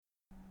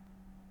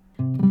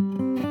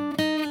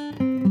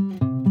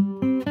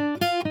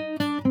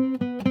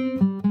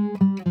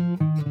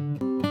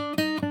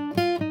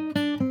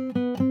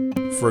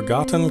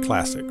Forgotten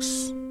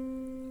Classics,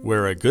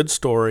 where a good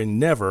story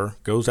never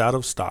goes out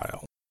of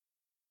style.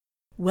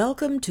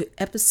 Welcome to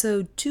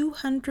episode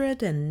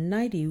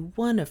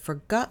 291 of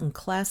Forgotten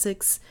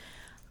Classics.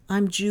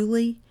 I'm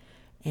Julie,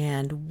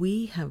 and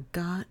we have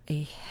got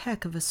a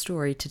heck of a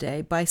story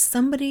today by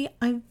somebody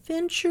I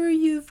venture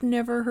you've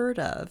never heard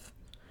of.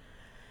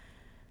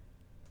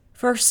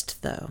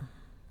 First, though,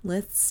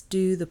 let's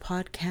do the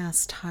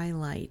podcast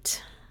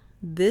highlight.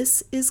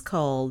 This is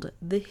called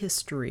The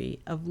History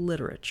of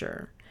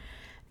Literature.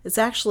 It's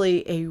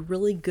actually a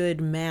really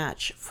good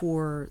match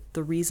for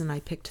the reason I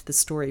picked the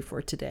story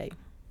for today.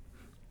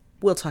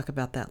 We'll talk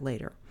about that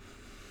later.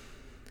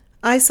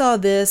 I saw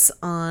this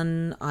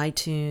on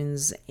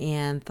iTunes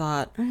and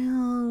thought,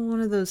 well,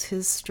 one of those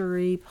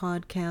history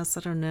podcasts,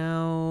 I don't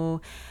know.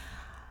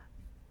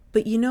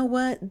 But you know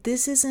what?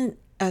 This isn't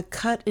a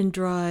cut and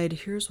dried,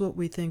 here's what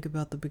we think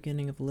about the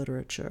beginning of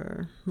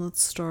literature.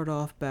 Let's start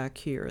off back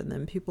here, and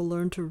then people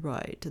learn to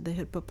write. They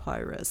hit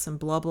papyrus and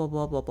blah, blah,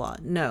 blah, blah, blah.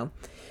 No.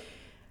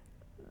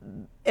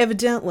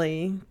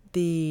 Evidently,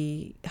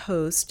 the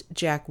host,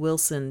 Jack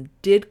Wilson,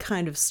 did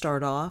kind of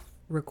start off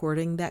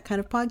recording that kind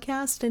of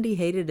podcast, and he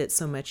hated it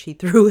so much he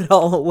threw it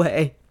all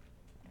away.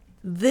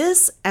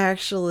 This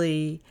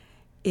actually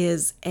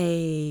is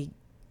a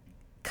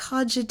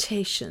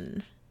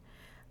cogitation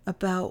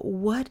about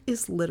what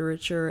is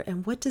literature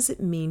and what does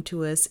it mean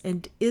to us,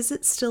 and is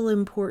it still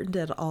important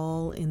at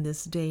all in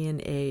this day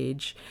and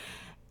age?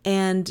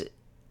 And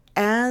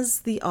as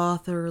the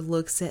author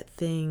looks at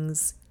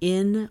things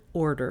in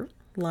order,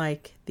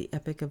 like the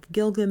Epic of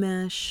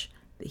Gilgamesh,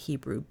 the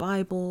Hebrew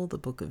Bible, the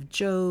Book of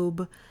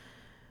Job,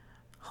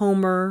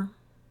 Homer,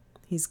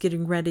 he's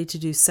getting ready to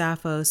do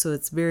Sappho, so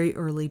it's very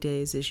early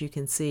days, as you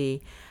can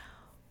see.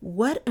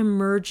 What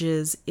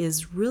emerges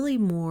is really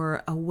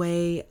more a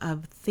way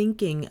of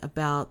thinking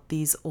about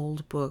these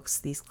old books,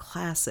 these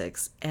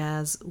classics,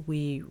 as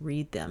we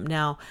read them.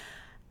 Now,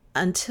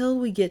 until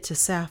we get to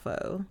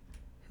Sappho,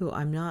 who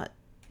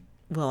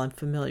I'm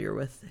familiar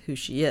with who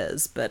she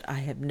is, but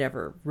I have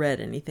never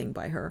read anything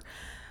by her.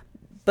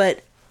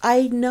 But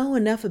I know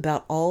enough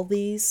about all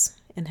these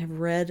and have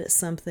read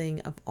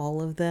something of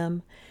all of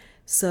them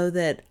so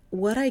that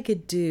what I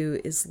could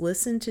do is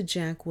listen to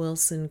Jack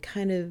Wilson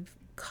kind of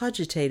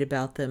cogitate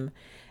about them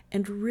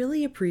and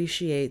really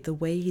appreciate the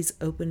way he's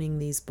opening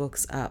these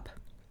books up.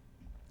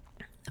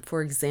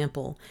 For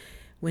example,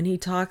 when he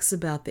talks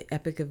about the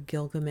Epic of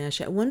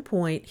Gilgamesh, at one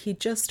point he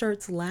just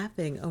starts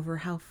laughing over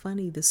how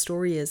funny the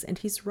story is, and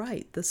he's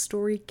right, the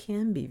story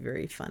can be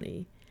very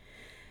funny.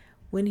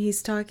 When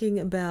he's talking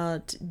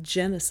about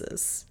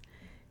Genesis,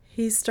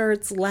 he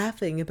starts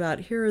laughing about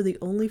here are the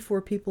only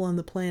 4 people on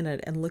the planet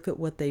and look at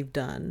what they've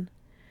done.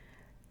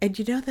 And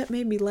you know, that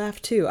made me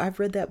laugh too. I've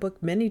read that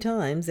book many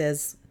times,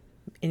 as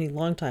any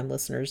longtime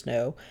listeners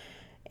know,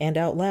 and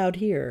out loud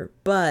here,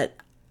 but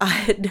I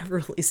had never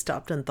really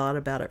stopped and thought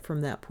about it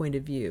from that point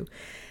of view.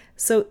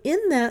 So in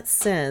that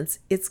sense,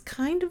 it's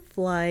kind of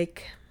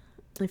like,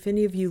 if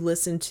any of you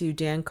listen to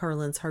Dan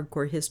Carlin's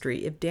Hardcore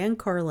History, if Dan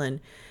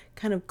Carlin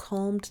kind of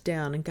calmed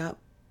down and got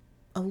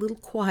a little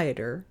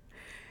quieter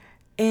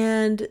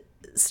and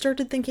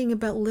started thinking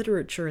about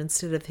literature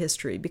instead of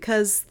history,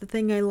 because the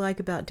thing I like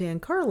about Dan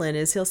Carlin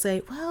is he'll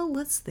say, well,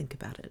 let's think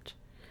about it.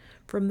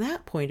 From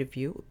that point of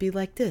view, it would be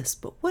like this,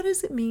 but what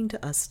does it mean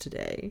to us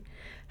today?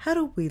 How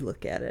do we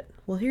look at it?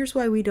 Well, here's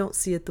why we don't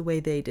see it the way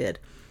they did.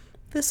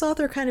 This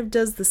author kind of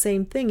does the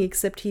same thing,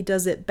 except he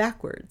does it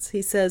backwards.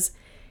 He says,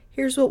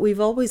 here's what we've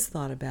always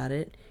thought about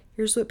it.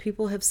 Here's what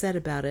people have said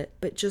about it,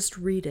 but just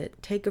read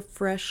it. Take a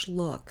fresh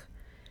look.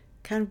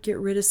 Kind of get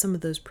rid of some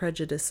of those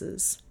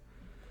prejudices.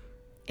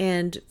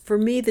 And for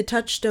me, the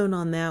touchstone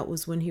on that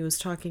was when he was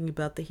talking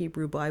about the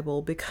Hebrew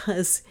Bible,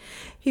 because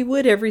he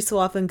would every so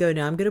often go,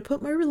 now I'm going to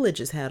put my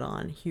religious hat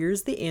on.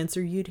 Here's the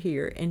answer you'd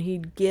hear. And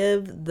he'd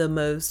give the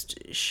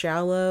most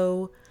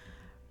shallow,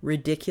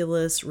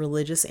 ridiculous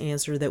religious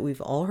answer that we've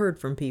all heard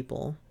from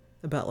people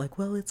about, like,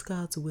 well, it's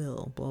God's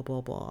will, blah,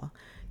 blah, blah.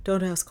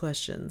 Don't ask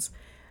questions.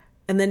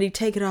 And then he'd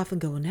take it off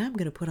and go, well, now I'm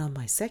going to put on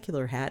my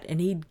secular hat.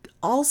 And he'd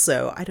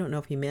also, I don't know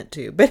if he meant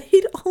to, but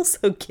he'd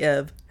also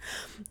give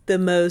the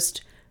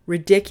most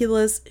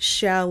ridiculous,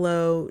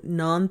 shallow,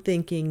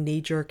 non-thinking,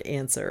 knee-jerk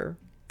answer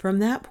from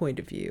that point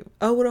of view.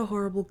 Oh, what a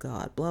horrible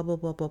God, blah, blah,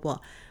 blah, blah, blah.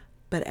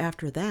 But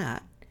after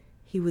that,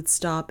 he would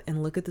stop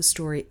and look at the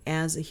story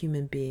as a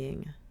human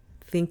being,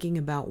 thinking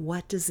about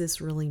what does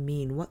this really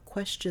mean? What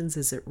questions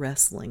is it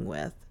wrestling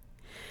with?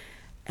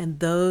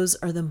 And those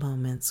are the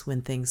moments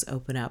when things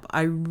open up.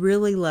 I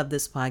really love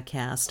this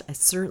podcast. I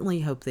certainly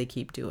hope they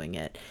keep doing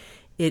it.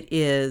 It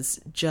is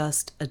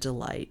just a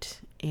delight.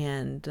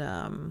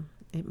 And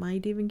it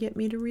might even get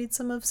me to read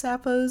some of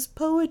Sappho's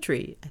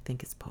poetry. I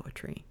think it's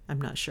poetry.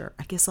 I'm not sure.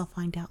 I guess I'll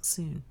find out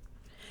soon.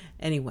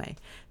 Anyway,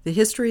 The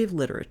History of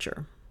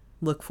Literature.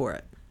 Look for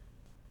it.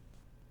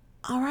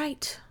 All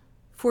right.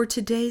 For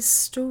today's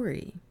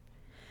story,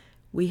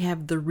 we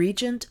have The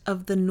Regent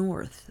of the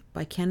North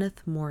by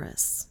Kenneth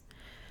Morris.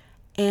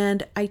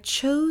 And I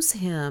chose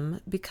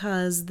him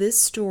because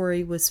this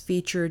story was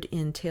featured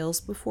in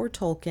Tales Before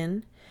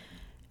Tolkien,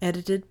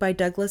 edited by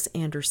Douglas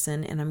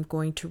Anderson, and I'm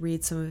going to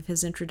read some of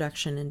his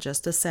introduction in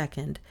just a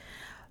second.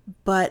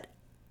 But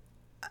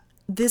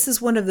this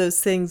is one of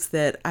those things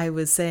that I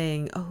was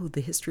saying, oh,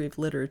 the history of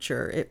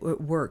literature, it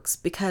works.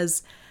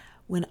 Because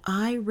when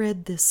I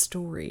read this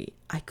story,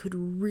 I could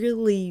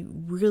really,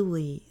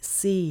 really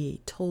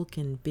see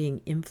Tolkien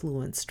being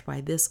influenced by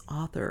this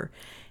author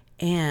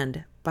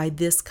and by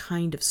this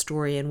kind of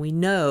story. And we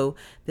know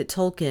that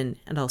Tolkien,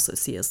 and also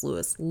C.S.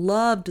 Lewis,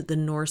 loved the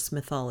Norse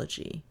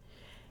mythology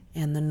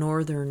and the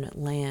Northern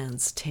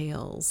Lands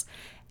tales.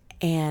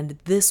 And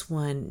this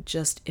one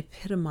just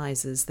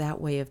epitomizes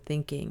that way of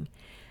thinking.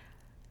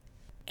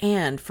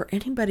 And for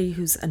anybody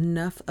who's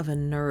enough of a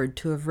nerd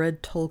to have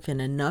read Tolkien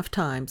enough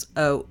times,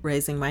 oh,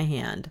 raising my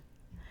hand,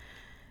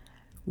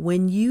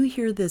 when you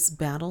hear this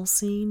battle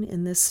scene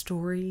in this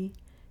story,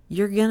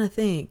 you're going to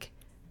think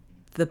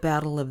the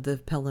Battle of the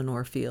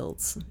Pelennor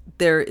Fields.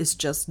 There is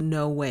just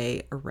no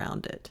way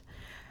around it.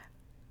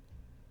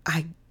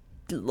 I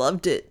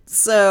loved it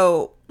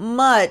so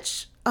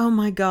much. Oh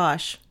my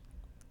gosh.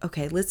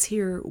 Okay, let's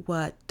hear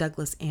what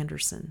Douglas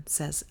Anderson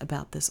says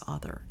about this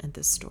author and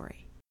this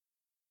story.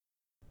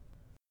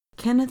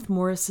 Kenneth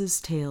Morris's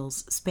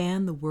tales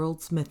span the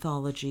world's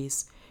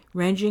mythologies,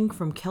 ranging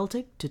from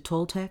Celtic to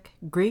Toltec,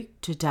 Greek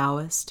to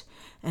Taoist,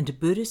 and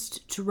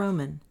Buddhist to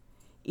Roman.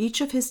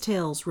 Each of his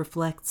tales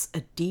reflects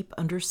a deep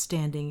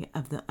understanding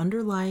of the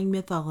underlying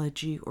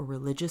mythology or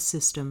religious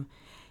system,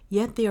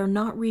 yet they are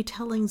not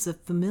retellings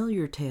of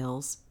familiar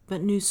tales,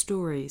 but new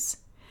stories.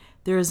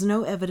 There is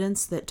no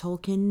evidence that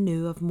Tolkien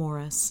knew of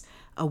Morris,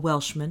 a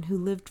Welshman who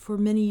lived for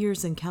many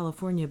years in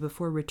California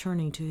before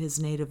returning to his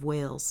native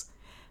Wales.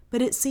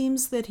 But it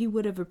seems that he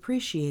would have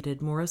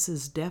appreciated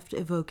Morris's deft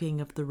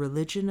evoking of the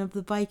religion of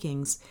the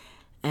Vikings,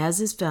 as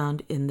is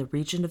found in The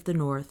Region of the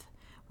North,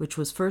 which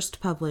was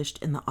first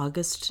published in the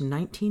August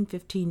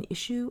 1915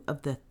 issue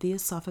of the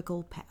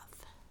Theosophical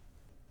Path.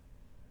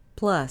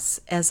 Plus,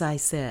 as I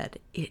said,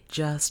 it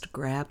just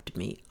grabbed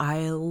me.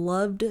 I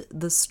loved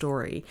the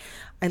story.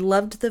 I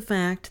loved the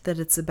fact that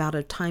it's about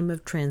a time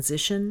of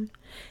transition.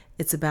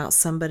 It's about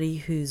somebody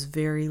who's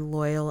very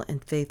loyal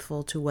and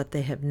faithful to what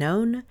they have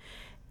known,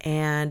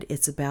 and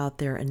it's about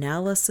their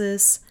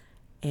analysis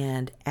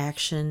and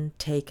action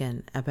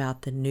taken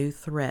about the new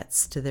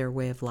threats to their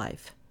way of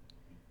life.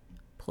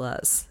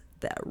 Plus,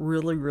 that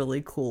really,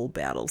 really cool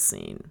battle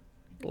scene,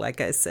 like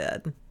I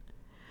said.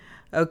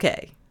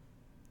 Okay,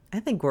 I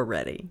think we're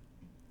ready.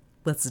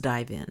 Let's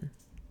dive in.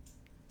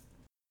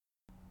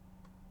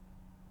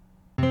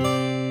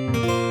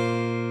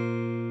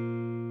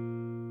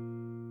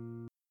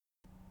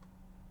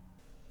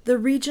 The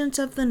Regent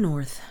of the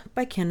North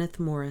by Kenneth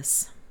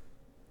Morris.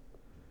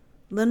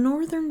 The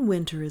northern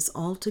winter is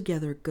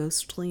altogether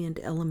ghostly and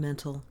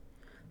elemental.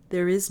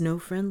 There is no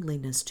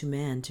friendliness to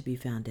man to be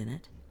found in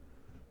it.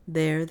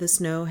 There the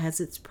snow has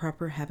its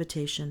proper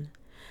habitation.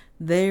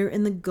 There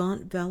in the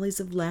gaunt valleys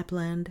of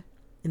Lapland,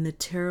 in the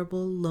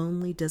terrible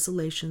lonely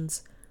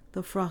desolations,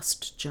 the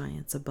frost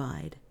giants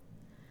abide.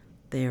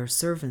 They are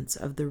servants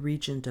of the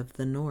Regent of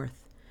the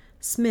North,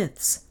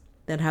 smiths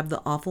that have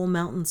the awful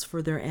mountains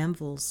for their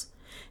anvils,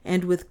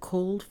 and with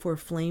cold for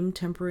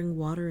flame-tempering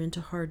water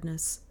into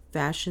hardness,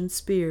 fashion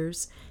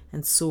spears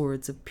and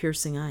swords of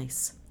piercing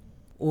ice,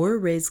 or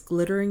raise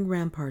glittering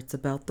ramparts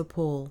about the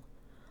pole,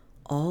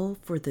 all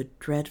for the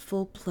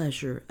dreadful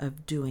pleasure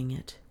of doing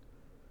it.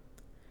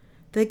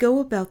 They go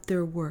about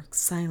their work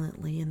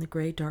silently in the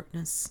gray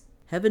darkness.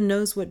 Heaven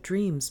knows what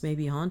dreams may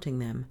be haunting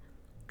them,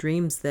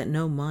 dreams that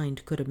no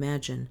mind could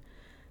imagine,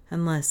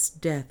 unless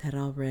death had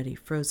already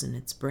frozen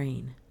its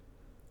brain.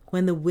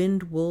 When the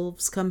wind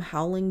wolves come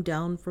howling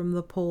down from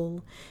the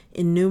pole,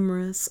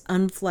 innumerous,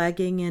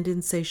 unflagging, and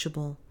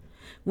insatiable,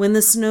 when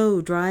the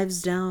snow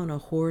drives down a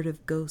horde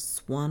of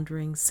ghosts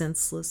wandering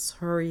senseless,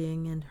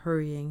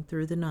 hurrying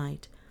through the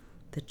night,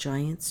 the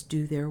giants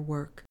do their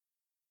work.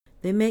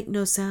 They make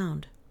no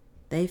sound.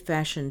 They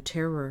fashion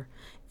terror,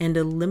 and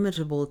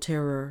illimitable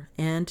terror,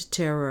 and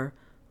terror,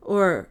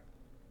 or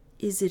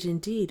is it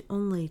indeed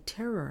only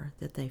terror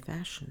that they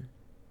fashion?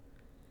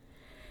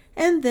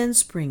 And then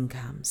spring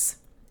comes,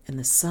 and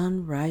the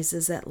sun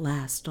rises at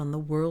last on the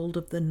world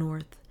of the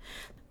north.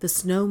 The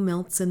snow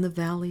melts in the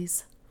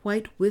valleys.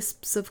 White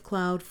wisps of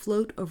cloud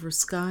float over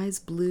skies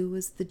blue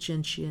as the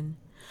gentian,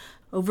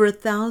 over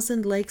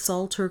 1,000 lakes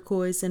all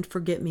turquoise and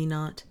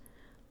forget-me-not,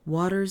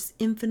 waters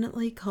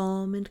infinitely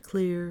calm and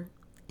clear,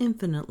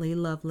 infinitely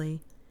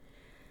lovely.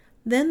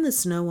 Then the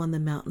snow on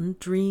the mountain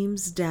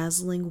dreams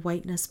dazzling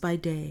whiteness by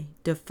day,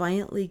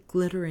 defiantly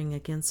glittering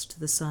against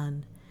the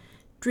sun,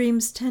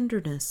 dreams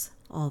tenderness,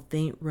 all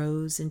faint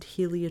rose and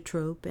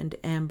heliotrope and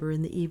amber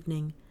in the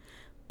evening,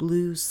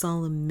 blue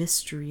solemn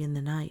mystery in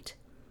the night.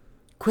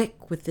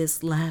 Quick with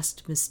this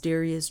last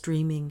mysterious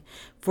dreaming,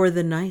 for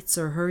the nights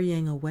are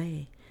hurrying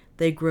away.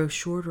 They grow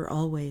shorter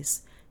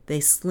always. They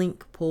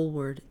slink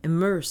poleward,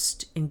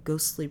 immersed in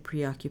ghostly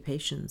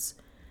preoccupations.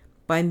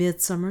 By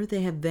midsummer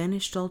they have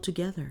vanished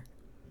altogether.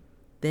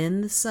 Then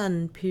the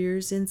sun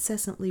peers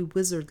incessantly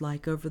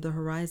wizard-like over the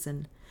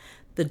horizon.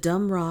 The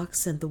dumb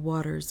rocks and the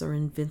waters are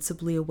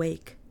invincibly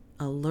awake,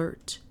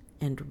 alert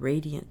and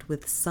radiant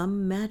with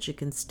some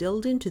magic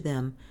instilled into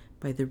them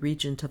by the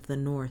regent of the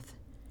north.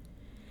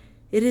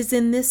 It is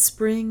in this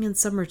spring and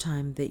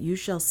summertime that you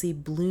shall see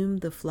bloom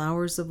the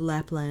flowers of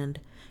Lapland,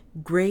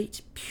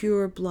 great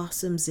pure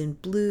blossoms in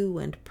blue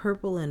and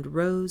purple and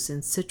rose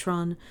and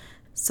citron,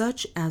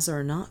 such as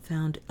are not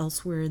found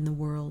elsewhere in the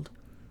world.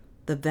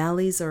 The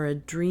valleys are a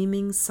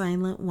dreaming,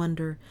 silent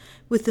wonder,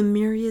 with the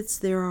myriads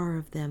there are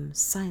of them,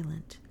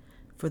 silent,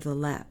 for the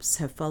Lapps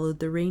have followed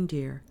the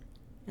reindeer,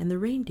 and the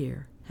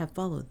reindeer have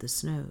followed the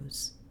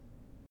snows.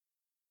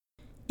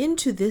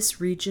 Into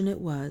this region it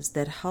was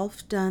that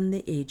Halfdan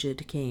the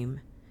Aged came,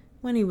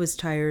 when he was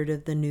tired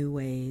of the new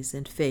ways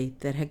and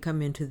faith that had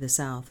come into the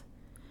south.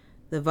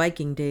 The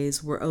Viking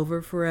days were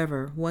over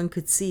forever, one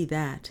could see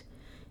that.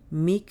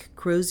 Meek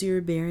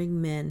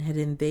crozier-bearing men had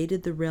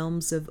invaded the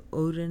realms of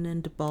Odin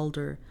and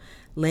Balder,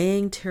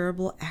 laying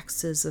terrible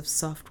axes of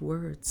soft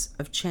words,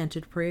 of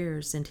chanted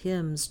prayers and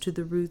hymns to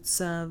the roots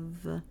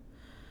of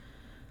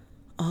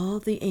all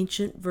the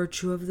ancient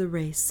virtue of the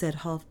race, said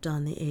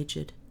Halfdan the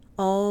Aged.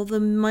 All the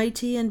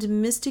mighty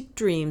and mystic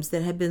dreams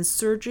that had been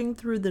surging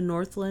through the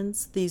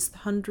Northlands these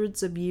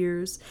hundreds of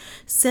years,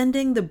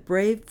 sending the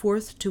brave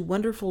forth to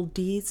wonderful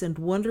deeds and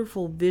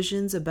wonderful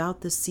visions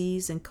about the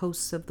seas and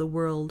coasts of the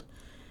world.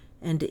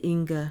 And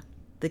Inga,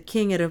 the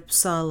king at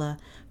Uppsala,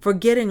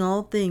 forgetting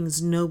all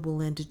things noble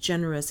and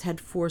generous,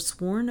 had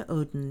forsworn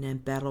Odin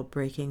and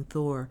battle-breaking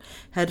Thor,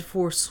 had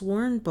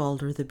forsworn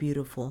Balder the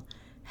Beautiful,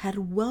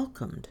 had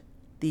welcomed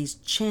these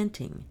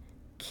chanting,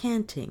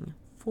 canting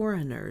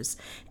foreigners,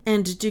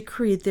 and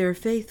decreed their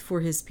faith for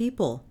his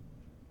people,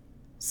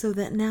 so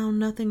that now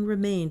nothing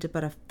remained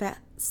but a fat,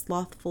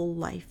 slothful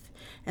life,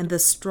 and the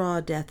straw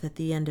death at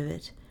the end of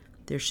it.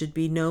 There should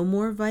be no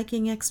more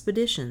Viking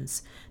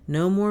expeditions,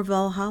 no more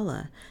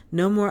Valhalla,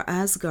 no more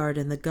Asgard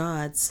and the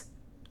gods.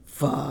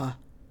 Faugh,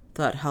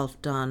 thought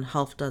Halfdan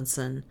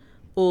Halfdansson,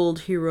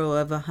 old hero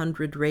of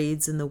 100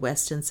 raids in the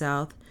west and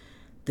south.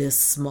 This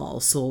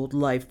small-souled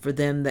life for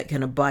them that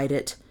can abide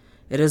it.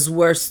 It is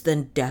worse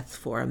than death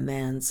for a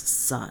man's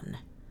son.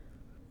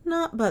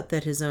 Not but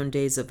that his own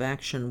days of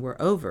action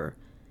were over,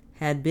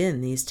 had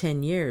been these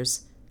 10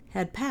 years,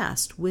 had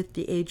passed with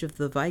the age of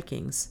the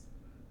Vikings.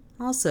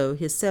 Also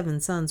his 7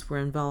 sons were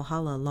in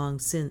Valhalla long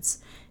since,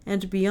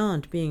 and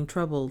beyond being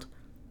troubled.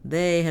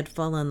 They had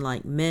fallen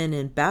like men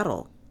in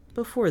battle,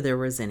 before there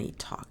was any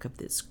talk of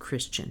this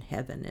Christian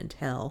heaven and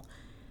hell.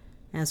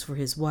 As for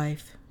his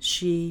wife,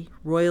 she,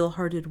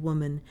 royal-hearted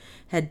woman,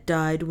 had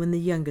died when the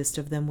youngest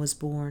of them was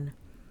born,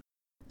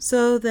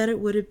 so that it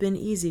would have been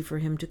easy for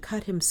him to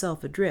cut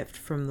himself adrift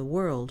from the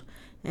world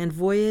and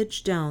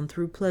voyage down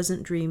through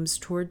pleasant dreams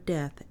toward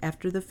death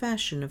after the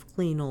fashion of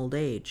clean old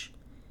age.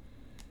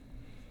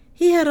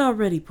 He had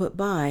already put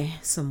by,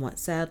 somewhat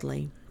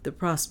sadly, the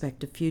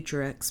prospect of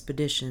future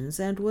expeditions,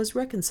 and was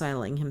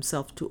reconciling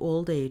himself to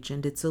old age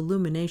and its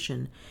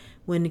illumination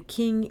when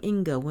King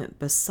Inga went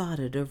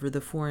besotted over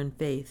the foreign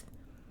faith.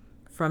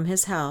 From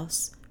his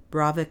house,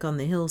 Bravik on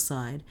the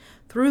hillside,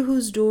 through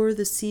whose door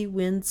the sea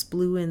winds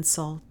blew in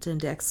salt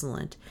and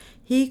excellent,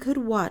 he could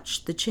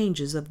watch the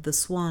changes of the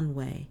Swan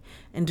Way,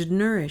 and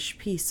nourish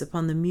peace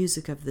upon the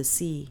music of the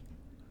sea.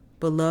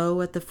 Below,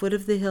 at the foot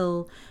of the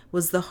hill,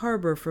 was the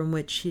harbor from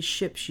which his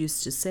ships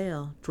used to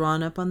sail,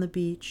 drawn up on the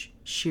beach,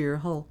 sheer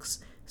hulks.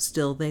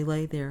 Still they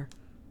lay there,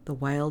 the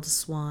wild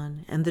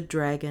swan and the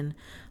dragon,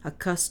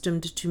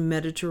 accustomed to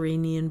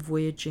Mediterranean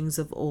voyagings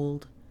of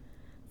old.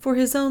 For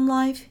his own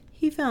life,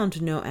 he found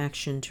no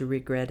action to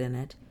regret in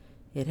it.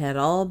 It had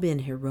all been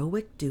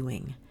heroic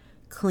doing,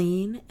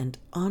 clean and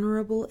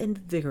honorable and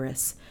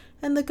vigorous,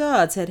 and the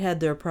gods had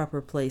had their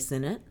proper place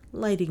in it,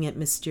 lighting it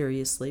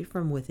mysteriously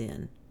from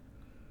within.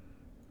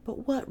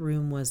 But what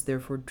room was there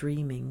for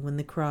dreaming when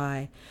the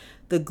cry,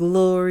 "The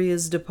glory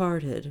is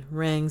departed,"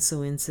 rang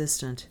so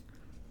insistent?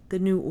 The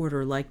new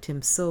order liked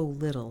him so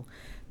little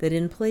that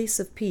in place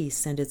of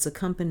peace and its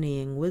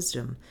accompanying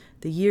wisdom,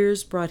 the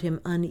years brought him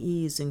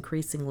unease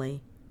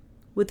increasingly.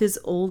 With his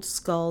old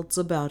skalds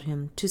about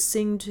him to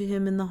sing to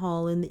him in the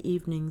hall in the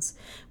evenings,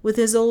 with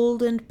his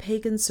old and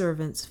pagan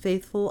servants,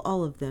 faithful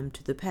all of them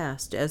to the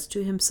past as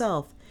to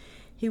himself,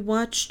 he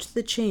watched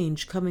the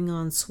change coming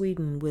on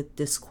Sweden with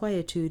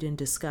disquietude and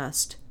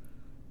disgust,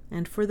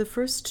 and for the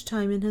first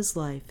time in his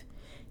life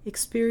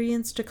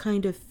experienced a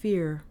kind of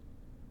fear.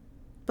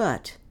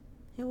 But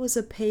it was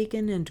a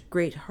pagan and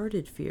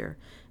great-hearted fear,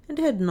 and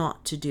had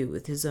naught to do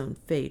with his own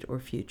fate or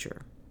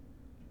future.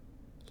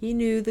 He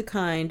knew the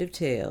kind of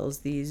tales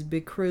these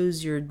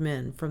becrosiered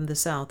men from the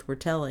south were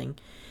telling,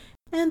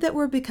 and that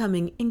were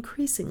becoming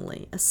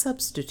increasingly a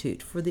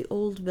substitute for the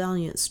old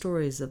valiant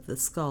stories of the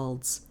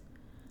skalds.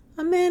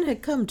 A man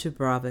had come to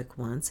Bravik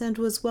once, and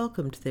was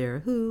welcomed there,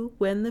 who,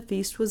 when the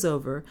feast was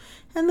over,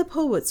 and the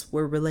poets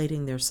were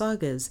relating their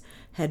sagas,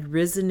 had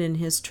risen in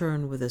his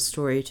turn with a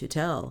story to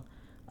tell,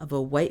 of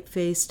a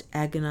white-faced,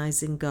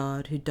 agonizing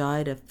god who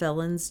died a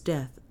felon's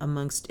death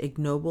amongst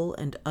ignoble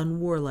and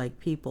unwarlike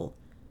people.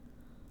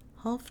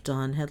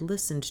 Halfdan had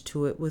listened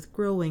to it with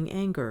growing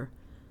anger.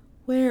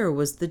 Where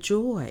was the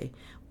joy?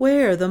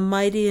 Where the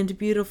mighty and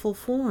beautiful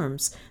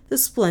forms, the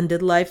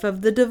splendid life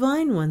of the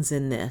divine ones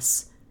in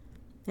this?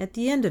 At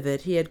the end of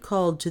it he had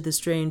called to the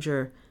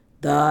stranger,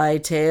 "Thy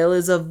tale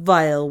is a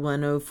vile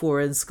one, O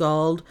foreign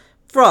skald.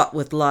 Fraught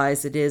with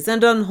lies it is,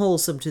 and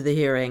unwholesome to the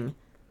hearing."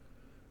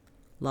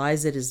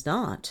 "Lies it is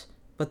not,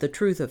 but the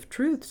truth of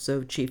truths,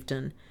 O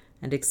chieftain,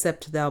 and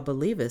except thou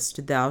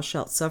believest, thou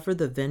shalt suffer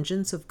the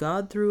vengeance of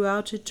God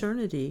throughout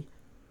eternity."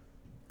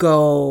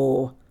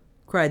 "Go!"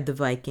 cried the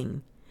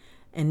Viking,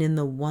 and in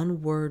the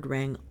one word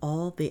rang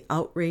all the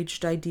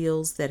outraged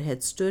ideals that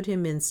had stood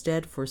him in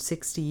stead for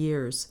 60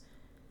 years.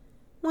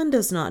 One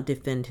does not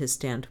defend his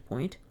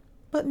standpoint,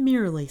 but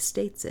merely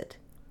states it.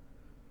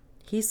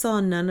 He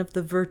saw none of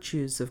the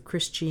virtues of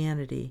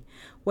Christianity,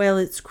 while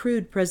its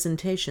crude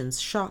presentations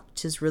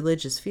shocked his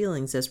religious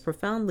feelings as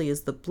profoundly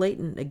as the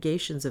blatant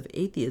negations of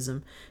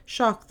atheism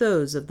shock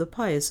those of the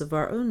pious of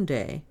our own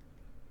day.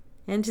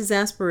 And his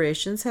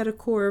aspirations had a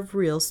core of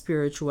real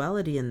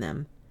spirituality in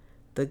them.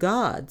 The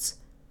gods,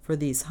 for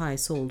these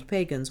high-souled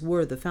pagans,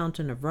 were the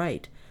fountain of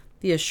right,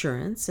 the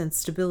assurance and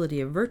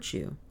stability of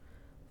virtue.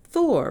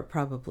 Thor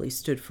probably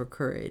stood for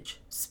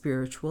courage,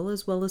 spiritual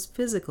as well as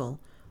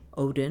physical,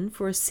 Odin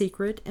for a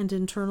secret and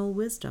internal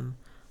wisdom,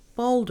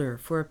 Balder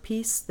for a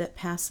peace that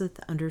passeth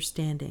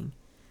understanding.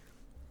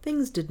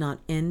 Things did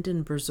not end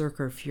in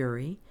berserker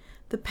fury.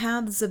 The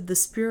paths of the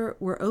spirit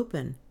were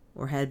open,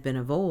 or had been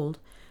of old.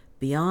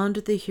 Beyond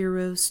the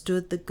hero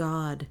stood the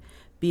god.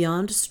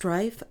 Beyond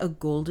strife, a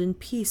golden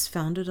peace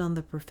founded on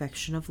the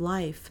perfection of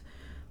life.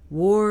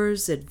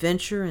 Wars,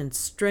 adventure, and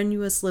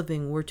strenuous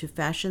living were to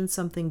fashion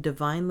something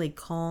divinely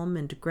calm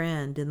and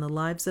grand in the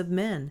lives of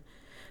men,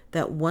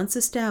 that once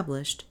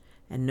established,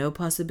 and no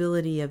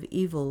possibility of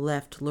evil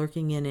left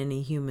lurking in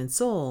any human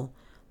soul,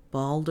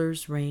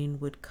 Balder's reign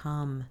would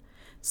come,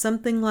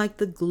 something like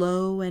the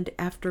glow and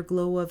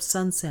afterglow of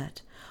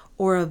sunset,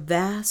 or a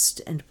vast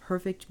and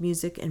perfect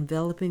music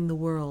enveloping the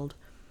world.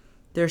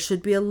 There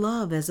should be a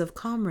love as of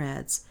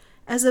comrades,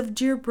 as of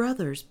dear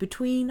brothers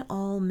between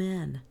all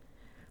men.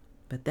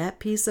 But that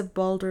peace of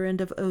Balder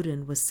and of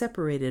Odin was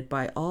separated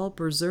by all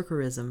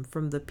berserkerism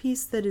from the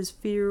peace that is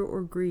fear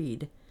or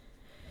greed.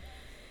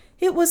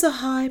 It was a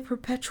high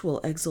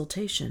perpetual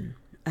exultation,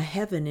 a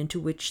heaven into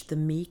which the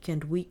meek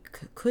and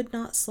weak could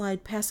not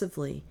slide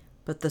passively,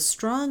 but the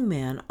strong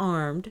man,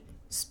 armed,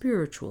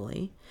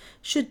 spiritually,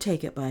 should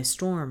take it by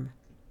storm.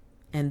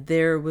 And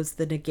there was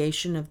the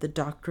negation of the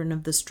doctrine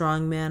of the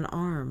strong man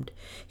armed.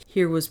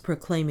 Here was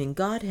proclaiming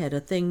Godhead a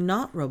thing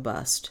not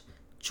robust,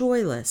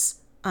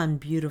 joyless,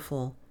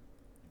 unbeautiful.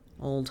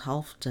 Old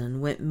Halfdan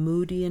went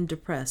moody and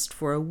depressed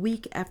for a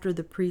week after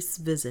the priest's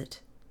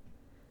visit.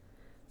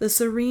 The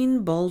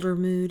serene Balder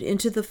mood,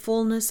 into the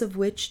fullness of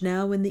which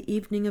now in the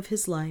evening of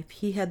his life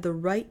he had the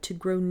right to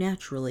grow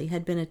naturally,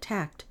 had been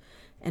attacked,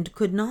 and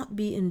could not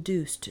be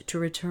induced to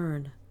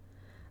return.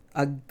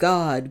 "A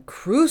god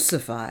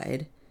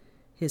crucified!"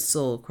 his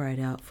soul cried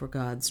out for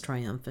gods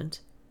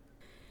triumphant.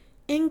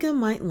 Inga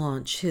might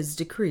launch his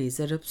decrees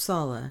at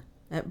Uppsala.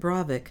 At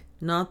Bravik,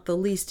 not the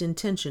least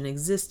intention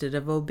existed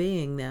of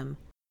obeying them.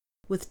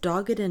 With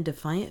dogged and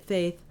defiant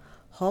faith,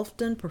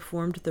 Halfdan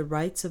performed the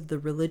rites of the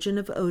religion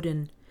of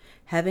Odin,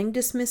 having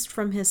dismissed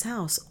from his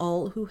house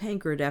all who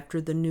hankered after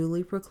the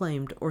newly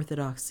proclaimed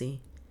orthodoxy.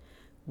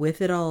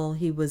 With it all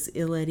he was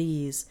ill at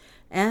ease,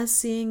 as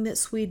seeing that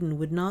Sweden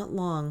would not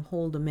long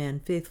hold a man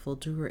faithful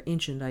to her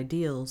ancient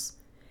ideals.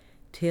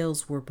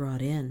 Tales were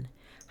brought in,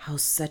 how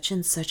such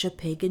and such a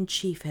pagan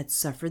chief had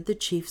suffered the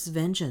chief's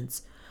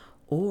vengeance,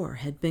 or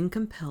had been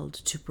compelled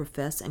to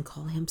profess and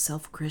call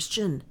himself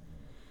Christian.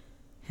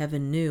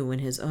 Heaven knew when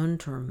his own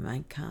term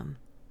might come.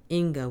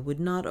 Inga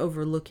would not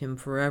overlook him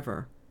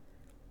forever.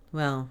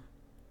 Well,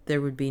 there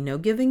would be no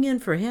giving in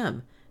for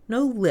him,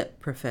 no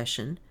lip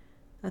profession,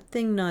 a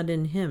thing not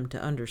in him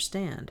to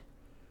understand.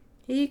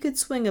 He could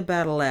swing a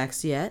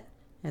battle-axe yet,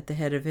 at the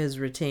head of his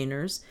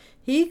retainers.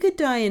 He could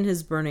die in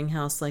his burning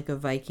house like a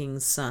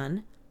Viking's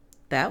son.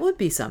 That would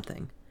be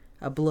something.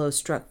 A blow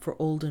struck for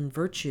olden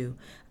virtue,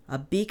 a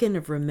beacon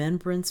of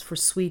remembrance for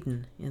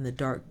Sweden in the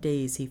dark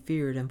days he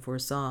feared and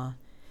foresaw.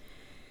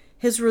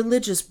 His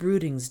religious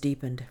broodings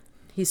deepened.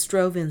 He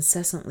strove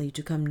incessantly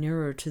to come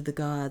nearer to the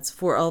gods,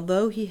 for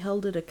although he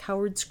held it a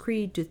coward's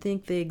creed to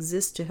think they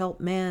exist to help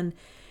man,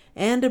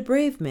 and a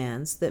brave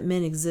man's that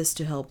men exist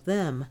to help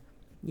them,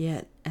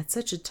 yet at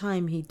such a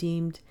time he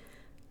deemed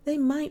they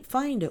might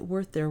find it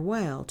worth their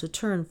while to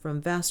turn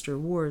from vaster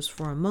wars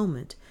for a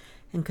moment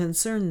and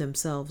concern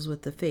themselves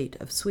with the fate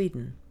of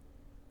Sweden.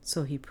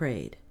 So he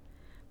prayed.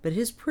 But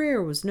his prayer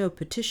was no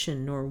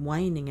petition nor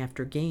whining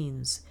after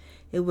gains.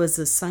 It was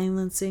a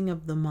silencing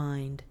of the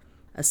mind,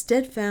 a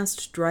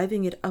steadfast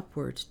driving it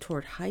upward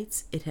toward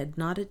heights it had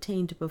not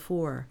attained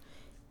before,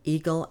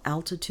 eagle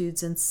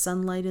altitudes and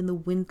sunlight in the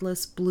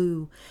windless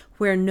blue,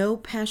 where no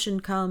passion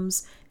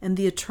comes and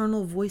the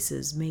eternal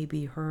voices may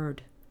be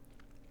heard.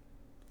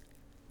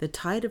 The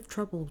tide of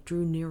trouble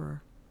drew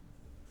nearer.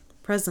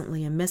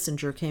 Presently a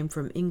messenger came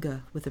from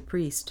Inga with a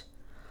priest.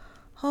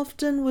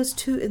 Halfdan was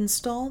to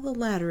install the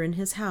latter in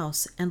his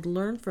house and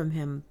learn from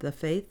him the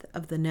faith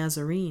of the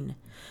Nazarene,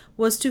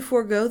 was to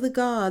forego the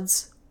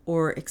gods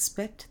or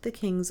expect the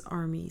king's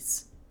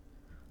armies.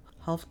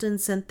 Halfdan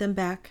sent them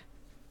back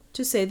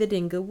to say that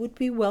Inga would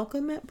be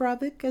welcome at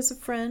Brabant as a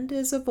friend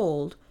as of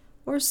old,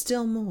 or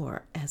still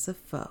more as a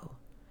foe.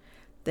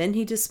 Then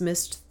he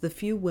dismissed the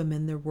few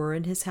women there were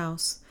in his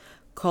house,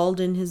 called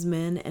in his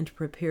men, and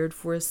prepared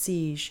for a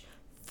siege,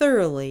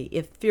 thoroughly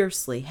if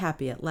fiercely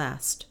happy at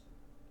last.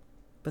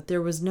 But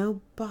there was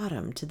no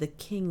bottom to the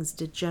king's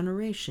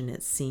degeneration,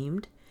 it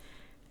seemed.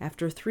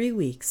 After 3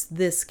 weeks,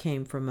 this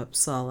came from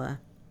Uppsala.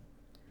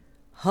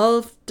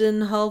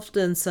 Halfdan,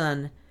 Halfdan,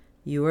 son,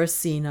 you are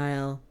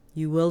senile.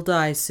 You will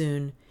die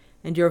soon,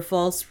 and your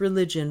false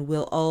religion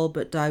will all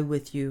but die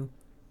with you.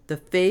 The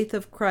faith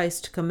of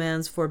Christ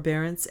commands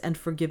forbearance and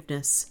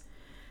forgiveness.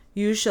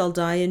 You shall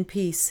die in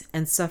peace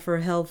and suffer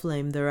hell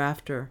flame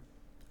thereafter.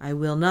 I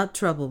will not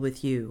trouble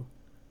with you.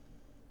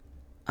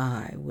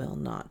 I will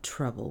not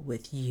trouble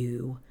with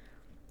you.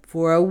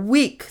 For a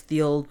week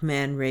the old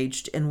man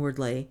raged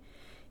inwardly.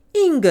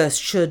 Inga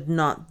should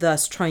not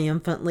thus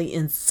triumphantly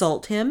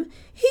insult him.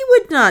 He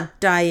would not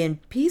die in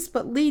peace,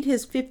 but lead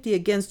his 50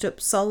 against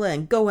Uppsala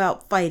and go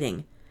out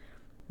fighting.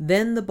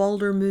 Then the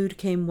Balder mood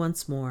came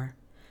once more,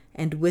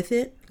 and with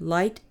it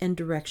light and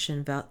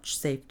direction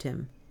vouchsafed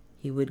him.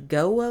 He would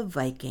go a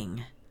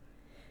Viking.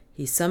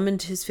 He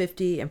summoned his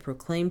 50 and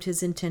proclaimed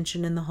his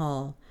intention in the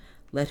hall.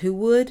 Let who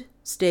would,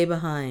 stay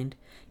behind,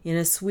 in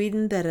a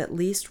Sweden that at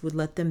least would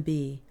let them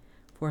be.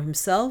 For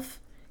himself,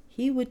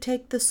 he would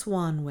take the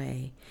swan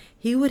way.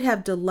 He would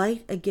have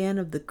delight again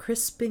of the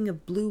crisping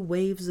of blue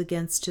waves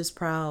against his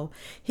prow.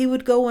 He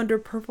would go under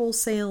purple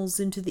sails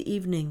into the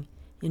evening,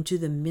 into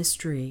the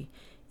mystery,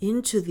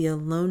 into the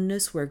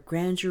aloneness where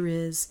grandeur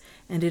is,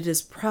 and it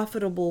is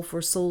profitable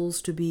for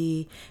souls to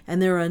be,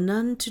 and there are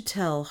none to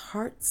tell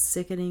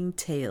heart-sickening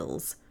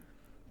tales.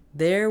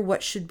 There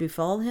what should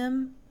befall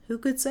him, who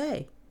could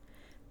say?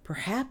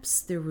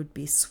 Perhaps there would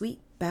be sweet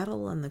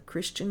battle on the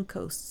Christian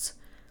coasts.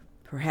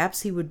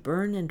 Perhaps he would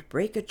burn and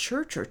break a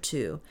church or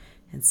two,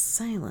 and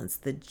silence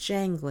the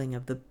jangling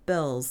of the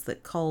bells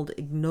that called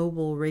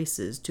ignoble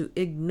races to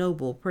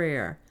ignoble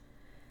prayer.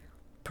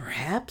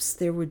 Perhaps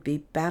there would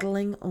be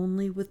battling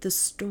only with the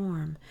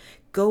storm,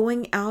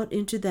 going out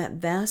into that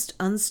vast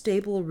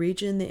unstable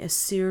region the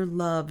Aesir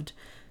loved.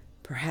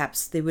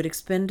 Perhaps they would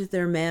expend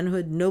their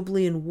manhood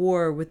nobly in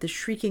war with the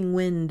shrieking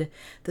wind,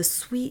 the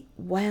sweet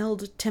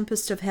wild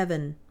tempest of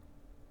heaven.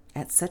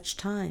 At such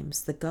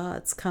times the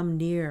gods come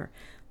near.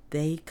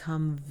 They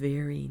come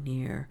very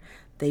near.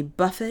 They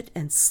buffet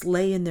and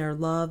slay in their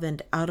love,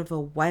 and out of a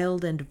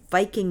wild and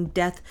Viking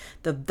death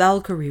the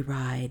Valkyrie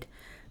ride.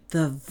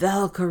 The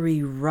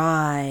Valkyrie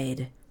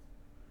ride.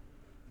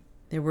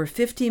 There were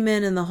 50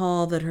 men in the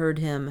hall that heard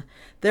him.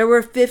 There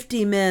were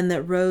 50 men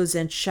that rose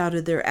and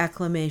shouted their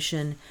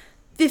acclamation.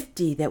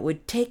 50 that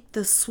would take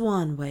the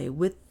swan way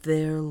with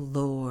their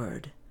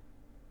lord.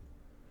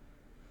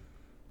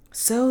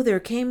 So there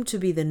came to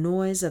be the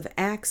noise of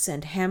axe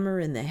and hammer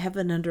in the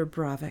heaven under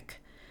Brabant,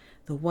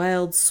 the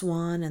wild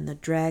swan and the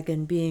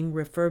dragon being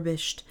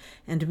refurbished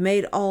and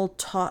made all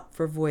taut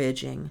for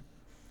voyaging.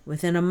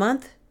 Within a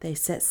month they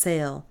set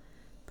sail,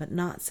 but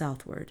not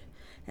southward,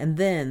 and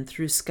then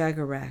through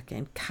Skagerrak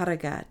and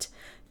Kattegat,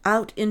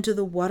 out into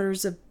the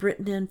waters of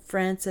Britain and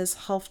France as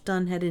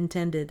Halfdan had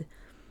intended.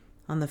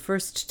 On the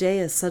first day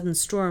a sudden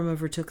storm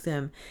overtook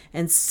them,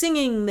 and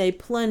singing they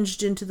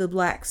plunged into the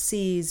black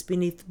seas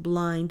beneath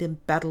blind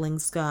and battling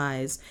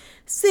skies.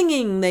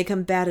 Singing they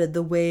combated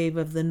the wave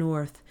of the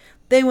north.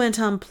 They went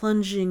on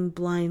plunging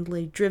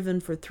blindly,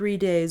 driven for 3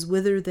 days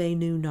whither they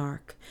knew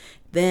not.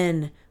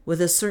 Then, with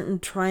a certain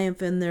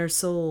triumph in their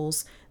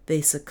souls,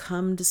 they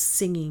succumbed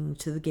singing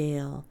to the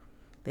gale.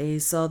 They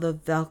saw the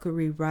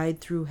Valkyrie ride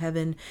through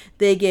heaven.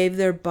 They gave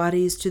their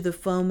bodies to the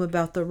foam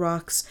about the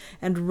rocks,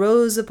 and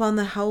rose upon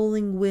the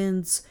howling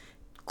winds,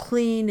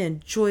 clean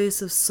and joyous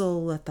of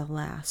soul at the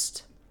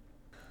last.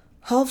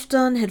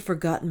 Halfdan had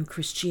forgotten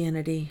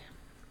Christianity.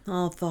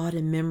 All thought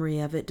and memory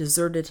of it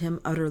deserted him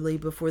utterly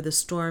before the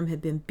storm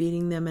had been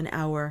beating them an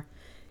hour.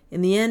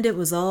 In the end it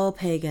was all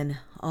pagan,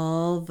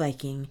 all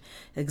Viking,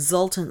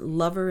 exultant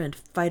lover and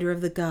fighter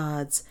of the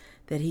gods,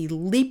 that he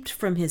leaped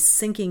from his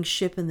sinking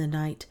ship in the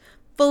night,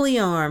 fully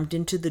armed,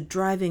 into the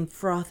driving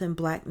froth and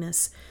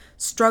blackness,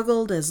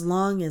 struggled as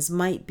long as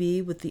might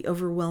be with the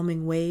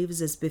overwhelming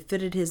waves as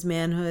befitted his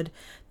manhood,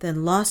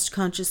 then lost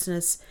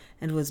consciousness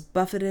and was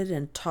buffeted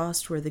and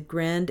tossed where the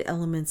grand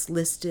elements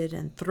listed,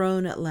 and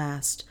thrown at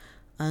last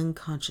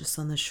unconscious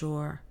on the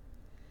shore.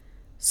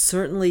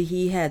 Certainly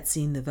he had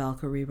seen the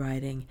Valkyrie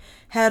riding,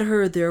 had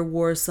heard their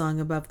war song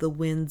above the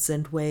winds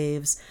and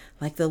waves.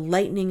 Like the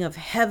lightning of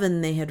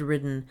heaven they had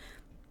ridden,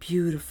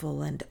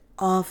 beautiful and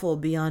awful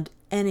beyond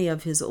any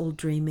of his old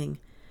dreaming.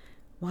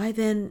 Why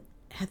then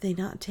had they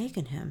not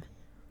taken him?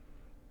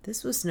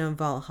 This was no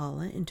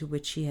Valhalla into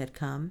which he had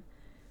come.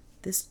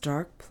 This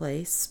dark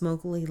place,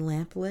 smokily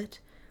lamplit,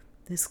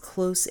 this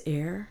close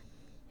air,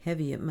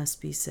 heavy it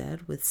must be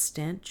said, with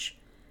stench.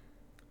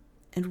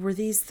 And were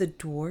these the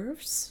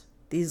dwarfs?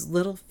 These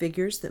little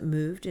figures that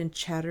moved and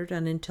chattered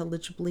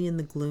unintelligibly in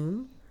the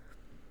gloom?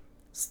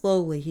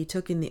 Slowly he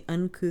took in the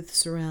uncouth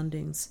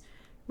surroundings,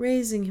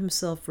 raising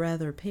himself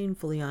rather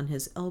painfully on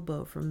his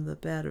elbow from the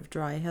bed of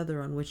dry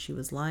heather on which he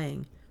was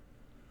lying.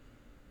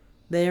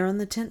 There on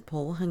the tent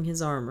pole hung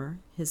his armor,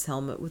 his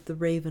helmet with the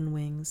raven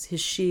wings,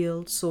 his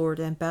shield, sword,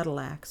 and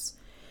battle-axe.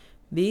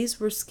 These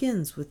were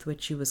skins with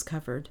which he was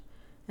covered,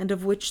 and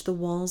of which the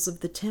walls of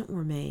the tent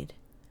were made.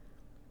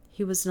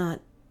 He was not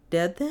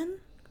dead, then?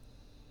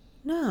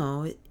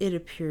 No, it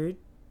appeared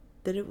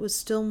that it was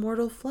still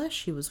mortal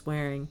flesh he was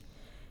wearing.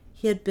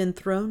 He had been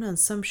thrown on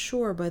some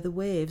shore by the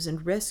waves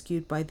and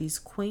rescued by these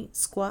quaint,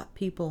 squat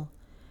people.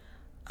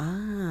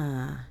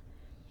 Ah,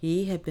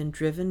 he had been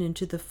driven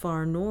into the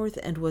far north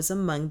and was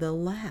among the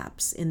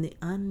Lapps in the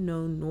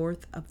unknown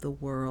north of the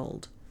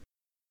world.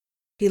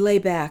 He lay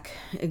back,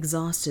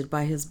 exhausted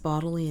by his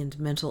bodily and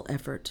mental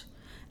effort,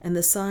 and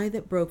the sigh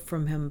that broke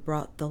from him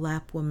brought the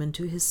Lapp woman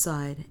to his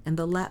side and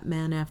the Lapp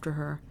man after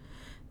her.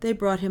 They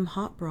brought him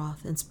hot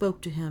broth and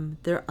spoke to him,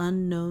 their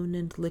unknown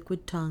and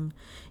liquid tongue,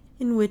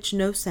 in which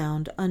no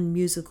sound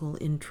unmusical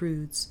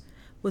intrudes,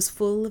 was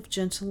full of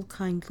gentle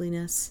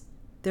kindliness.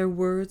 Their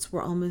words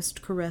were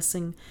almost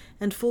caressing,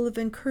 and full of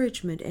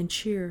encouragement and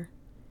cheer.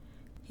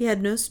 He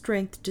had no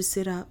strength to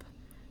sit up.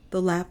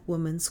 The Lapp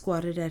woman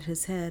squatted at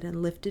his head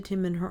and lifted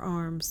him in her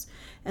arms,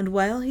 and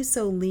while he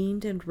so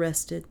leaned and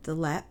rested, the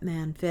Lapp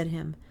man fed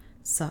him,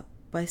 sup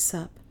by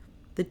sup,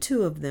 the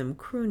two of them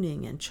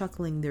crooning and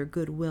chuckling their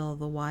good will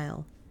the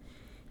while.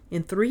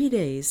 In 3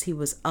 days he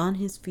was on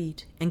his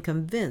feet, and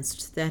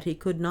convinced that he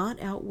could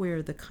not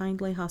outwear the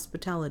kindly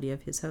hospitality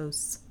of his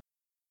hosts.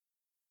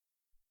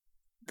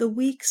 The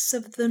weeks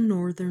of the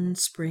northern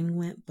spring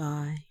went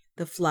by.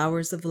 The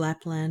flowers of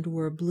Lapland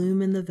were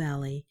abloom in the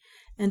valley,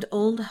 and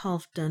old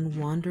Halfdan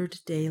wandered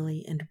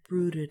daily and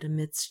brooded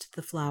amidst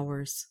the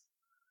flowers.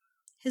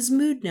 His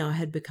mood now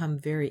had become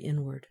very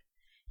inward.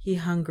 He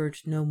hungered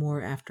no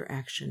more after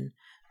action,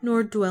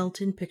 nor dwelt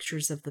in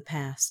pictures of the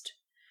past.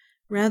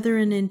 Rather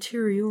an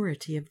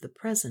interiority of the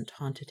present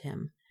haunted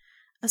him,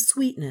 a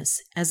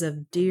sweetness as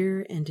of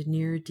dear and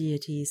near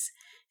deities,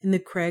 in the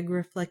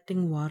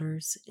crag-reflecting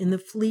waters, in the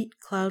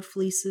fleet cloud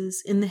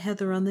fleeces, in the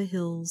heather on the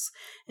hills,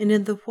 and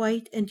in the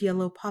white and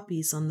yellow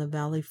poppies on the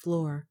valley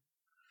floor.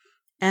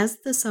 As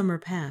the summer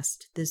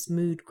passed, this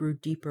mood grew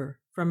deeper.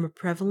 From a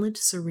prevalent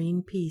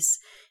serene peace,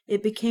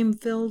 it became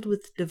filled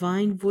with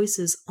divine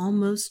voices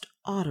almost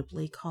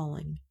audibly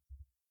calling.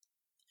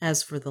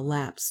 As for the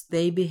Lapps,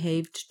 they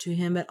behaved to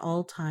him at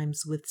all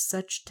times with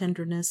such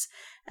tenderness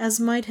as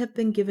might have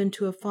been given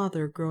to a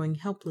father growing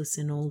helpless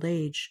in old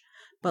age,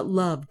 but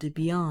loved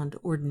beyond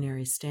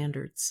ordinary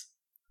standards.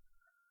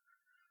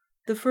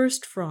 The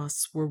first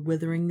frosts were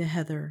withering the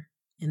heather.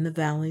 In the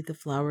valley the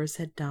flowers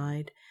had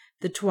died.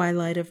 The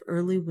twilight of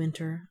early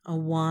winter, a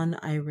wan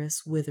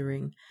iris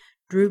withering,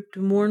 drooped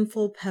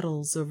mournful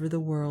petals over the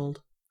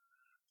world.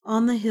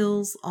 On the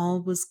hills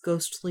all was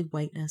ghostly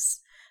whiteness.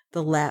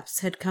 The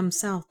Lapps had come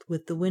south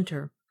with the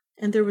winter,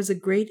 and there was a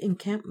great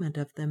encampment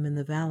of them in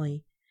the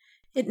valley.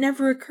 It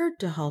never occurred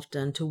to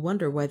Halfdan to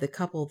wonder why the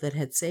couple that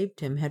had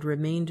saved him had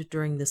remained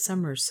during the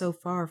summer so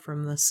far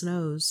from the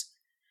snows.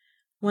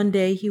 One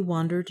day he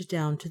wandered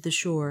down to the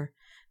shore.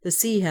 The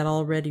sea had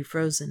already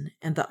frozen,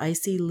 and the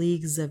icy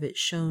leagues of it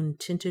shone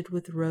tinted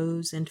with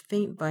rose and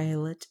faint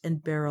violet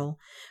and beryl,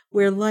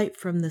 where light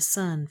from the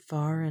sun,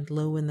 far and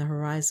low in the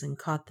horizon,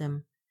 caught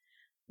them.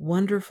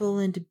 Wonderful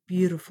and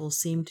beautiful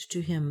seemed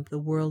to him the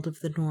world of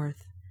the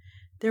north.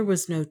 There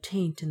was no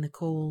taint in the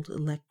cold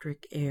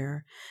electric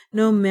air,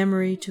 no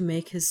memory to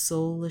make his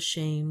soul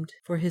ashamed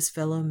for his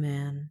fellow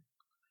man.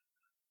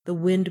 The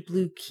wind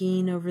blew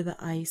keen over the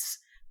ice,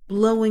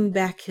 blowing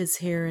back his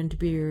hair and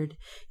beard.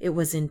 It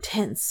was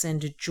intense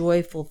and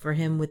joyful for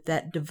him with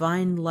that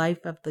divine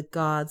life of the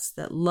gods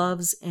that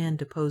loves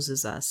and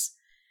opposes us.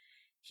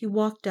 He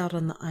walked out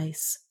on the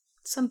ice.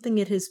 Something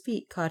at his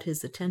feet caught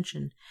his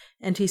attention,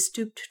 and he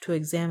stooped to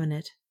examine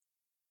it.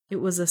 It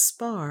was a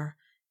spar,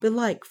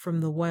 belike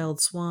from the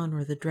Wild Swan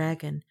or the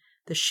Dragon,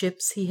 the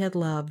ships he had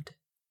loved.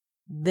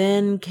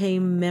 Then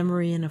came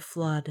memory in a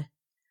flood.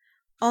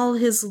 All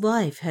his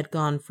life had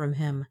gone from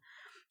him.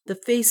 The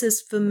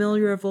faces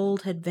familiar of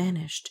old had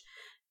vanished.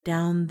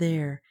 Down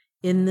there,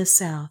 in the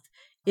south,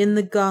 in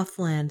the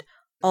Gothland,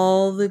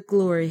 all the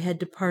glory had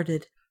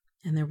departed,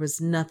 and there was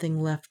nothing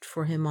left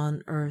for him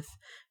on earth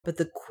but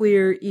the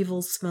queer,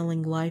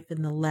 evil-smelling life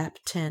in the Lapp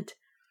tent.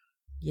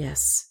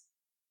 Yes,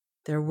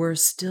 there were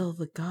still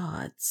the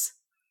gods.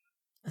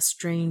 A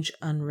strange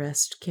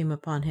unrest came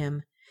upon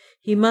him.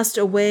 He must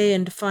away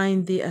and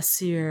find the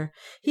Aesir.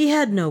 He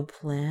had no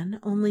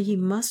plan, only he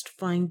must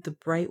find the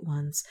bright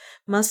ones,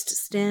 must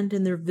stand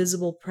in their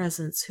visible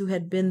presence, who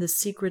had been the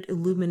secret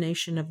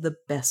illumination of the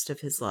best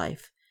of his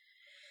life.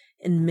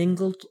 In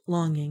mingled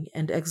longing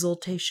and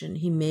exultation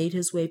he made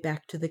his way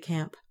back to the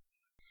camp.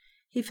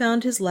 He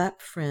found his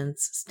Lapp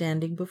friends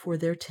standing before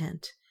their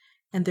tent,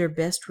 and their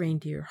best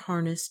reindeer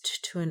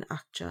harnessed to an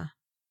akja.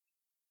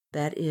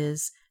 That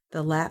is,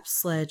 the Lapp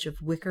sledge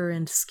of wicker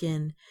and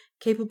skin,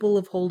 capable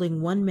of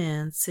holding one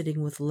man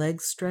sitting with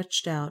legs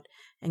stretched out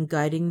and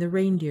guiding the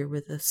reindeer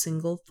with a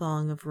single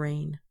thong of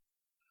rein.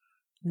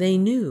 They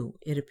knew,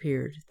 it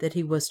appeared, that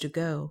he was to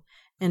go,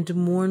 and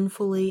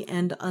mournfully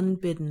and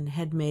unbidden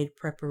had made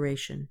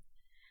preparation.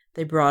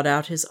 They brought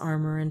out his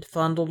armor and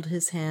fondled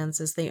his hands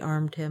as they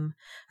armed him.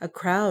 A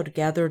crowd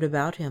gathered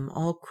about him,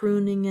 all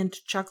crooning and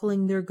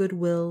chuckling their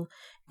goodwill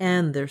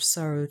and their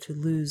sorrow to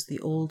lose the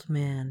old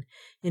man,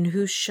 in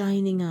whose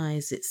shining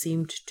eyes it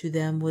seemed to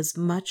them was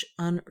much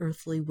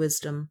unearthly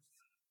wisdom.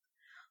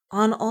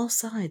 On all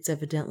sides,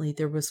 evidently,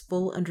 there was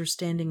full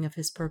understanding of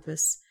his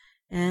purpose,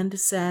 and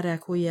sad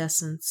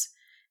acquiescence,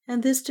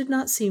 and this did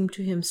not seem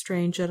to him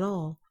strange at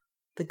all.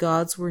 The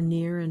gods were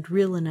near and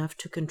real enough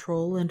to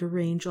control and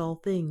arrange all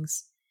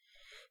things.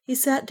 He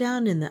sat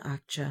down in the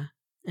akcha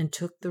and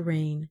took the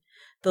rein.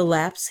 The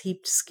Lapps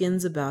heaped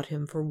skins about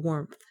him for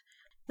warmth.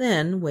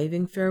 Then,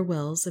 waving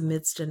farewells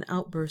amidst an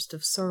outburst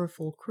of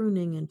sorrowful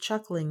crooning and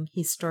chuckling,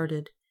 he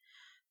started.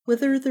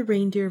 Whither the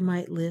reindeer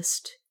might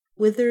list,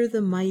 whither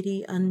the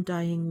mighty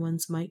undying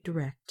ones might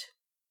direct.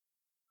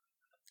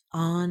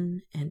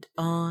 On and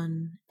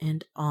on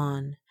and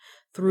on,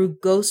 through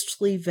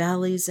ghostly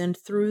valleys and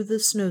through the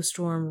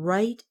snowstorm,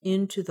 right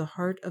into the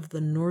heart of the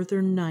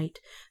northern night,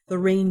 the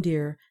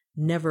reindeer,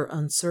 never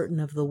uncertain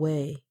of the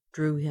way,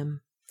 drew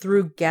him.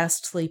 Through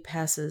ghastly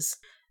passes.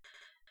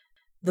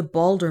 The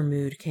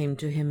Baldermood came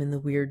to him in the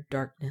weird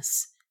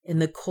darkness. In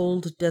the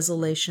cold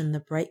desolation, the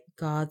bright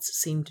gods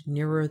seemed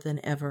nearer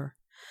than ever.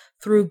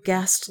 Through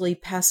ghastly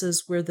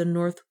passes where the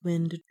north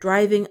wind,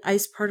 driving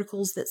ice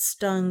particles that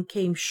stung,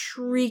 came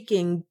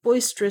shrieking,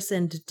 boisterous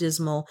and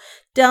dismal,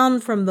 down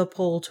from the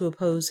pole to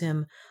oppose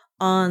him.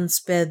 On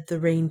sped the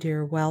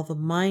reindeer, while the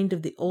mind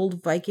of the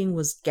old Viking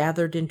was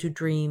gathered into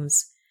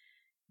dreams.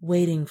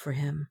 Waiting for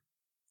him,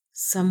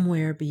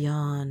 somewhere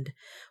beyond,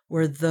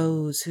 were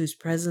those whose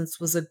presence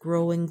was a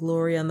growing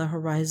glory on the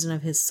horizon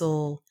of his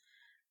soul.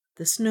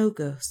 The snow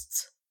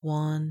ghosts,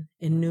 wan,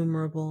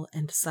 innumerable,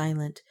 and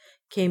silent,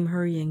 came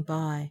hurrying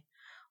by.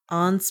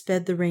 On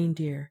sped the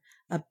reindeer,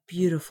 a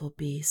beautiful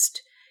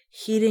beast,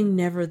 heeding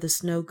never the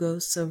snow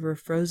ghosts over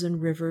frozen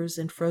rivers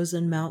and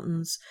frozen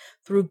mountains,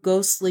 through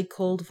ghostly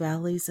cold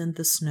valleys and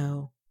the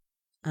snow,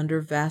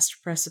 under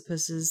vast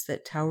precipices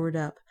that towered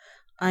up,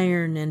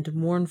 iron and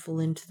mournful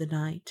into the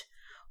night,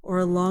 or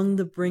along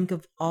the brink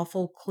of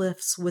awful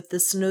cliffs with the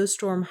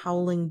snowstorm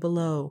howling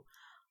below.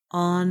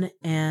 On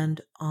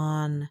and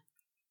on.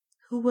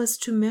 Who was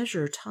to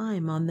measure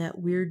time on that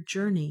weird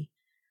journey?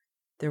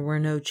 There were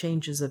no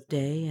changes of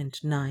day and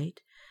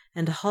night,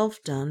 and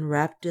Halfdan,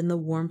 wrapped in the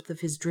warmth of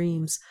his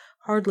dreams,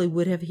 hardly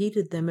would have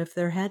heeded them if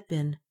there had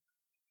been.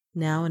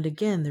 Now and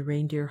again the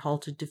reindeer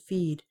halted to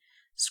feed,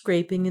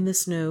 scraping in the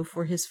snow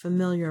for his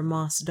familiar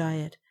moss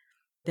diet.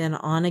 Then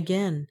on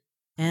again,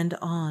 and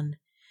on.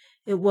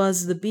 It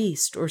was the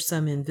beast or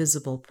some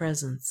invisible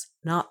presence,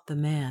 not the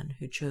man,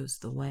 who chose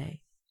the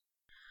way.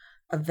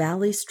 A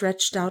valley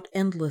stretched out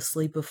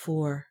endlessly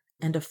before,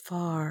 and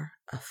afar,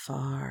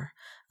 afar,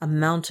 a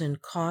mountain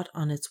caught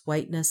on its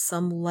whiteness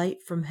some light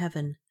from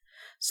heaven,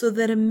 so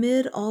that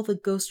amid all the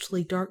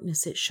ghostly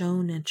darkness it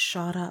shone and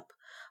shot up,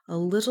 a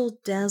little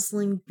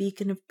dazzling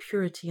beacon of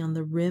purity on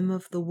the rim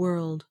of the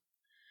world.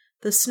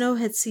 The snow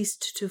had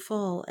ceased to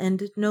fall,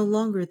 and no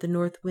longer the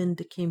north wind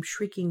came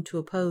shrieking to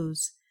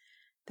oppose.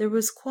 There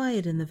was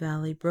quiet in the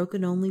valley,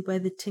 broken only by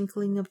the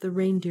tinkling of the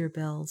reindeer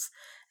bells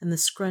and the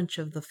scrunch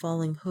of the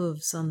falling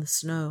hooves on the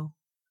snow.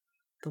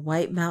 The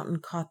white mountain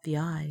caught the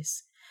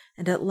eyes,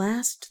 and at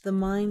last the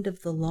mind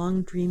of the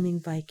long-dreaming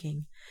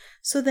Viking,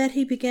 so that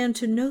he began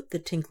to note the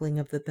tinkling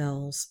of the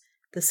bells,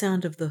 the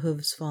sound of the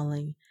hooves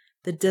falling,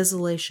 the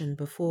desolation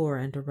before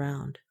and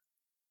around.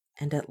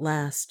 And at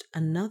last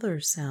another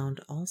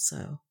sound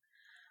also,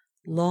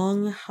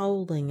 long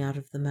howling out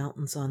of the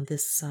mountains on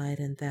this side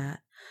and that,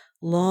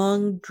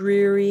 long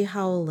dreary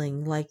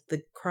howling like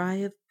the cry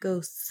of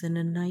ghosts in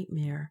a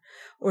nightmare,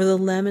 or the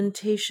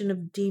lamentation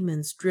of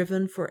demons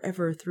driven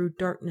forever through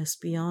darkness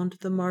beyond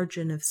the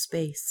margin of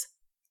space.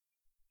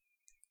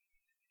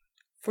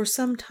 For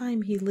some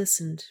time he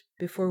listened,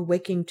 before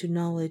waking to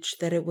knowledge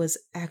that it was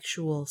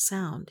actual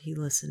sound he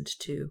listened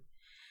to,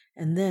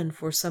 and then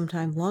for some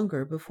time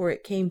longer before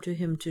it came to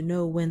him to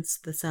know whence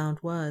the sound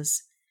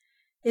was.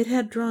 It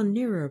had drawn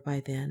nearer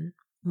by then,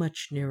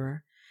 much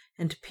nearer,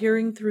 and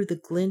peering through the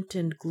glint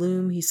and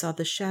gloom he saw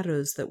the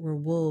shadows that were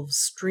wolves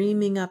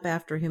streaming up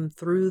after him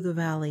through the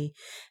valley,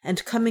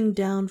 and coming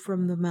down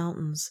from the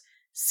mountains,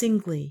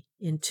 singly,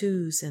 in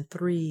twos and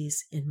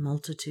threes, in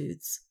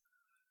multitudes.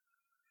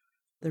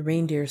 The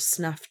reindeer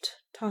snuffed,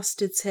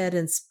 tossed its head,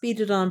 and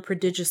speeded on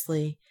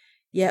prodigiously,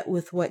 yet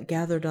with what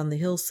gathered on the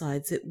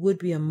hillsides it would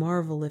be a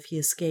marvel if he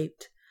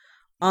escaped.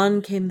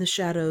 On came the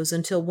shadows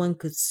until one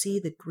could see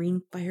the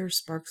green fire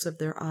sparks of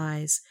their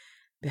eyes,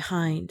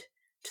 behind,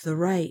 to the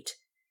right,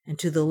 and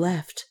to the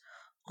left,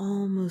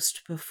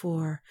 almost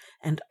before,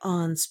 and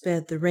on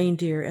sped the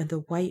reindeer, and the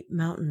white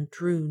mountain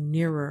drew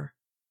nearer.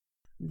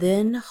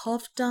 Then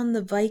Halfdan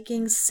the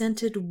Viking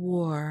scented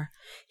war.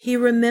 He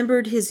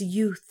remembered his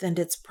youth and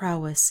its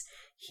prowess.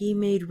 He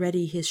made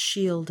ready his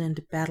shield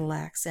and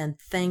battle-axe, and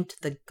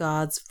thanked the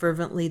gods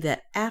fervently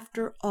that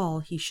after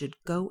all he should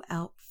go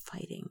out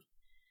fighting.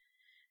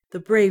 The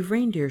brave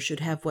reindeer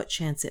should have what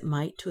chance it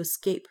might to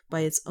escape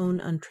by its own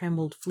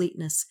untrammeled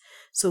fleetness,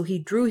 so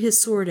he drew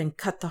his sword and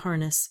cut the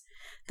harness.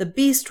 The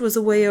beast was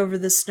away over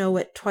the snow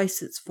at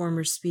twice its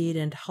former speed,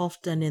 and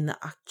Halfdan in the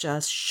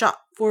Akjas shot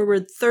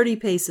forward 30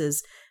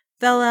 paces,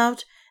 fell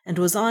out, and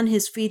was on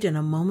his feet in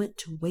a moment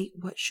to wait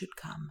what should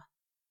come.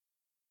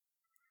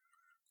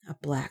 A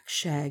black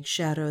shag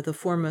shadow, the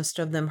foremost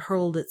of them,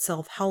 hurled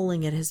itself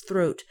howling at his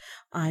throat,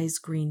 eyes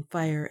green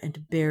fire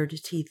and bared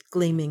teeth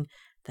gleaming.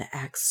 The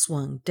axe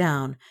swung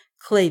down,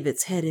 clave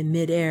its head in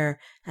mid-air,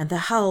 and the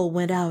howl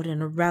went out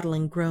in a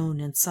rattling groan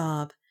and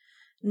sob.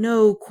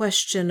 No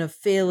question of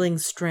failing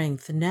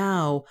strength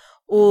now.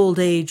 Old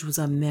age was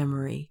a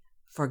memory,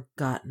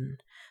 forgotten.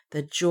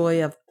 The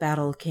joy of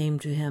battle came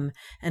to him,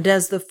 and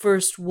as the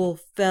first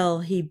wolf fell,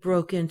 he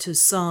broke into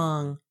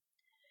song.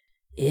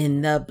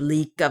 In the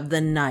bleak of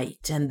the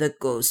night and the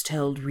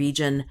ghost-held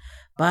region,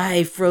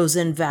 by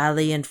frozen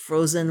valley and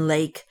frozen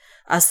lake,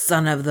 a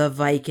son of the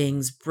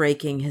Vikings,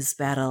 breaking his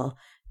battle,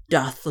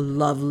 doth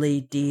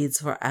lovely deeds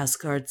for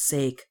Asgard's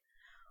sake.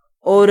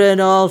 Odin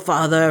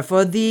All-Father,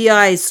 for thee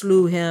I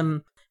slew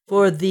him,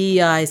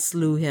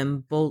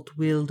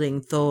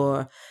 bolt-wielding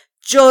Thor.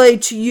 Joy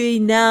to ye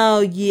now,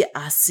 ye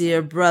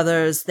Aesir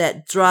brothers,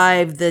 that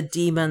drive the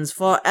demons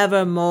for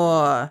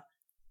evermore.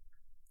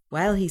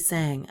 While he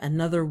sang,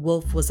 another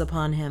wolf was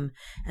upon him,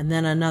 and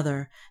then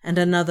another, and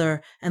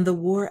another, and the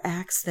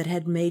war-axe that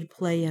had made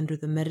play under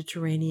the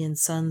Mediterranean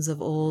suns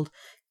of old,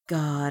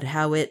 God,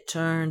 how it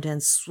turned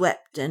and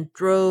swept and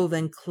drove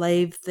and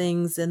clave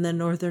things in the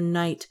northern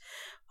night,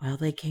 while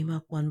they came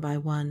up one by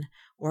one,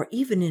 or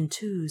even in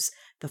twos.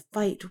 The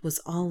fight was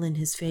all in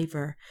his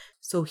favor,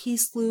 so he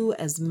slew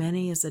as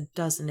many as a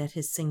dozen at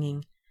his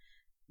singing.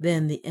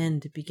 Then the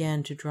end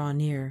began to draw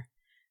near.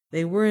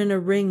 They were in a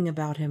ring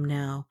about him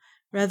now,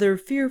 rather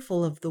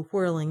fearful of the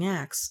whirling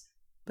axe,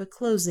 but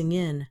closing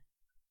in.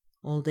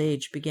 Old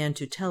age began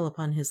to tell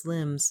upon his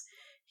limbs.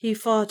 He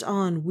fought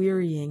on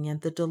wearying,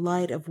 and the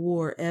delight of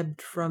war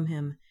ebbed from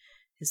him.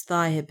 His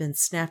thigh had been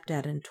snapped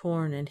at and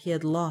torn, and he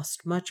had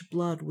lost much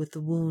blood with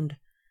the wound.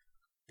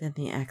 Then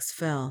the axe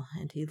fell,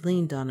 and he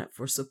leaned on it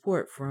for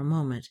support for a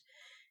moment.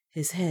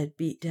 His head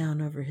beat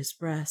down over his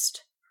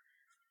breast.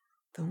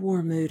 The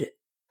war mood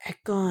had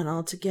gone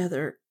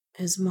altogether.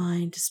 His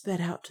mind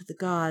sped out to the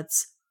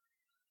gods.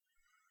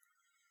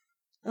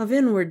 Of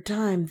inward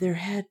time there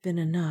had been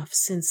enough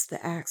since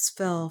the axe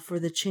fell for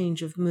the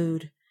change of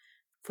mood,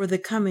 for the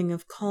coming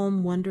of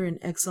calm wonder and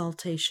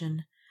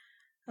exaltation.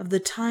 Of the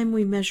time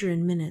we measure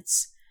in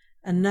minutes,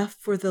 enough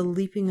for the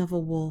leaping of a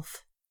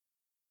wolf.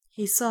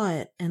 He saw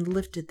it and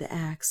lifted the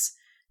axe,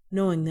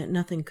 knowing that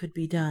nothing could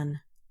be done.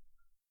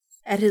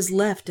 At his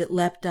left it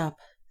leapt up.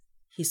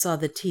 He saw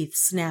the teeth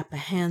snap a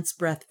hand's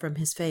breadth from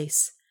his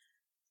face.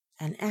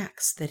 An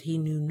axe that he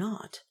knew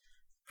not,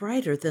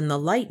 brighter than the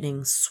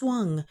lightning,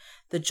 swung.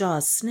 The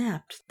jaws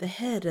snapped, the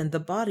head and the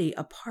body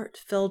apart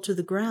fell to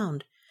the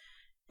ground.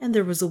 And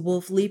there was a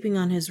wolf leaping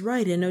on his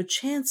right, and no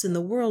chance in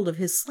the world of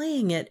his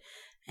slaying it,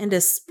 and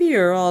a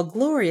spear all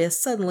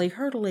glorious suddenly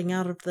hurtling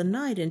out of the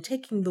night and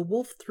taking the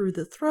wolf through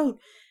the throat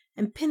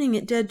and pinning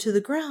it dead to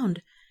the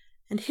ground.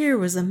 And here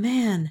was a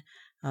man,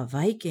 a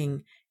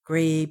Viking,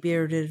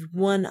 grey-bearded,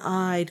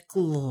 one-eyed,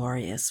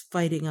 glorious,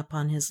 fighting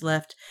upon his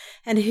left.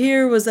 And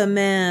here was a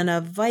man,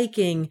 a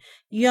Viking,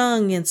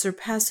 young and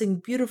surpassing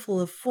beautiful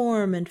of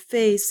form and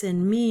face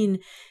and mien,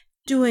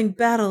 doing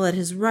battle at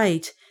his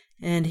right.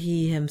 And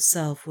he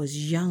himself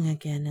was young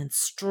again and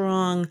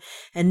strong,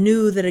 and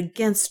knew that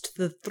against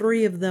the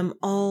three of them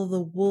all the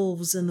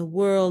wolves in the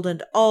world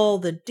and all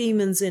the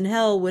demons in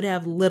hell would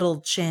have little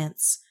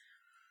chance.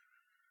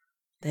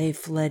 They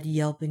fled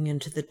yelping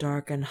into the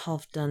dark, and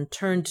Halfdan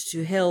turned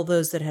to hail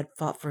those that had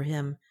fought for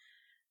him.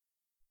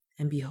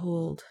 And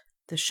behold,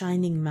 the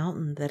shining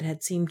mountain that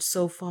had seemed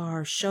so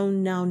far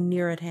shone now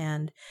near at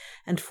hand,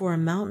 and for a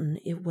mountain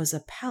it was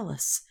a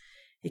palace,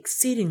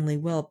 exceedingly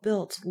well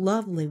built,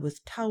 lovely,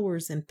 with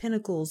towers and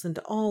pinnacles and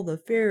all the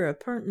fair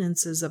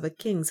appurtenances of a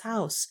king's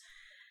house.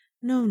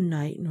 No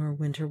night nor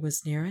winter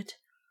was near it.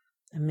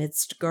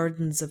 Amidst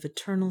gardens of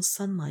eternal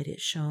sunlight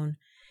it shone,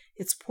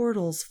 its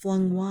portals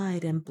flung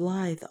wide and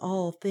blithe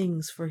all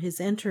things for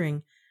his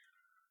entering.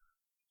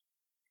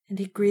 And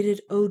he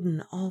greeted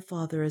Odin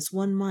All-Father as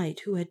one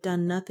might who had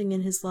done nothing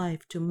in his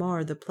life to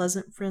mar the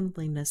pleasant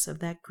friendliness of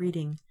that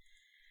greeting.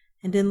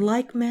 And in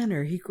like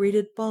manner he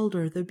greeted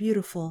Balder the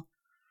Beautiful.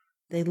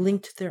 They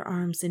linked their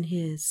arms in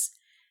his,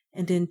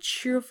 and in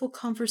cheerful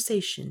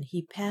conversation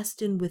he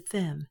passed in with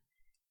them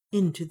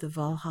into the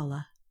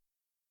Valhalla.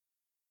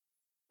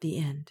 The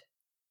end.